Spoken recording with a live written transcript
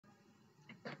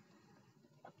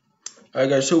Alright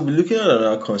guys, so we'll be looking at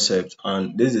another concept,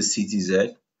 and this is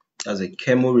CTZ as a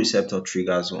chemoreceptor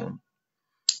trigger zone.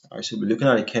 Alright, so we'll be looking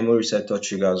at the chemoreceptor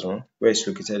trigger zone, where it's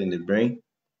located in the brain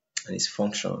and its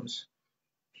functions.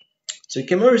 So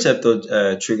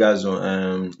chemoreceptor trigger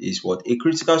zone is what a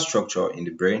critical structure in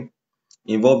the brain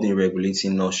involved in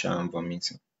regulating nausea and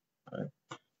vomiting. Alright,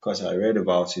 because I read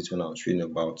about it when I was reading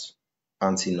about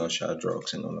anti-nausea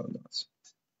drugs and all of that.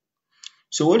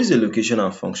 So what is the location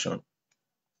and function?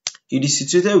 It is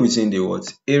situated within the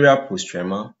what? Area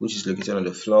postrema, which is located on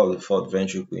the floor of the fourth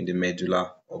ventricle in the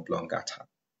medulla oblongata.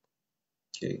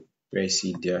 Okay, where you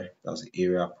see there, that's the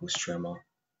area postrema.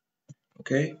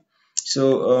 Okay,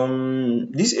 so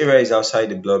this area is outside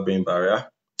the blood-brain barrier,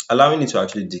 allowing it to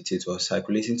actually dictate what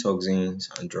circulating toxins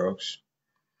and drugs.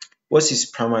 What's its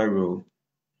primary role?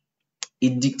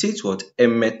 It dictates what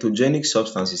emetogenic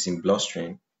substances in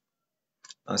bloodstream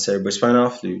and cerebrospinal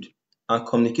fluid, and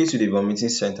communicates with the vomiting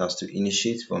centers to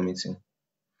initiate vomiting.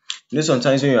 You know,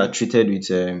 sometimes when you are treated with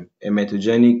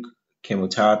emetogenic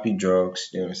chemotherapy drugs,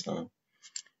 you understand?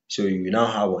 So you now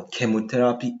have what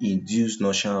chemotherapy induced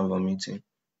nausea and vomiting.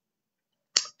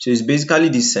 So it's basically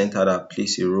this center that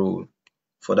plays a role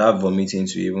for that vomiting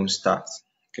to even start.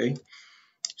 Okay.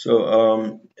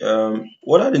 So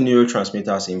what are the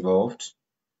neurotransmitters involved?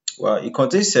 Well, it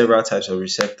contains several types of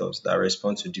receptors that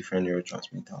respond to different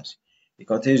neurotransmitters. It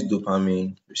contains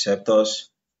dopamine receptors,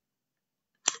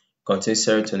 contains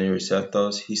serotonin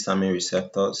receptors, histamine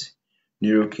receptors,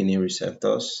 neurokinin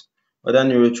receptors. Other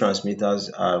neurotransmitters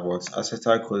are what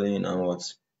acetylcholine and what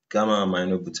gamma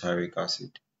aminobutyric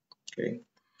acid. Okay.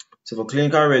 So for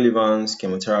clinical relevance,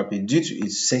 chemotherapy, due to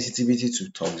its sensitivity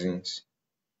to toxins,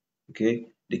 okay,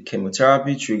 the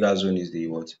chemotherapy trigger zone is the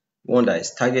what one that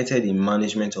is targeted in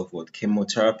management of what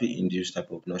chemotherapy induced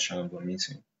type of nausea and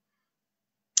vomiting.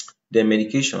 Then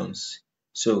medications.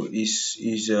 So is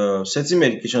certain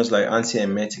medications like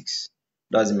antiemetics,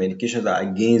 that's the medications that are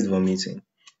against vomiting.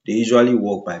 They usually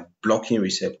work by blocking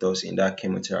receptors in that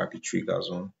chemotherapy trigger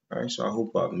zone. Alright, so I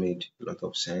hope I've made a lot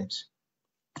of sense.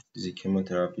 This is a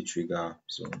chemotherapy trigger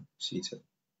zone. See it.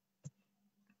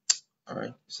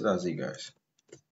 Alright, so that's it guys.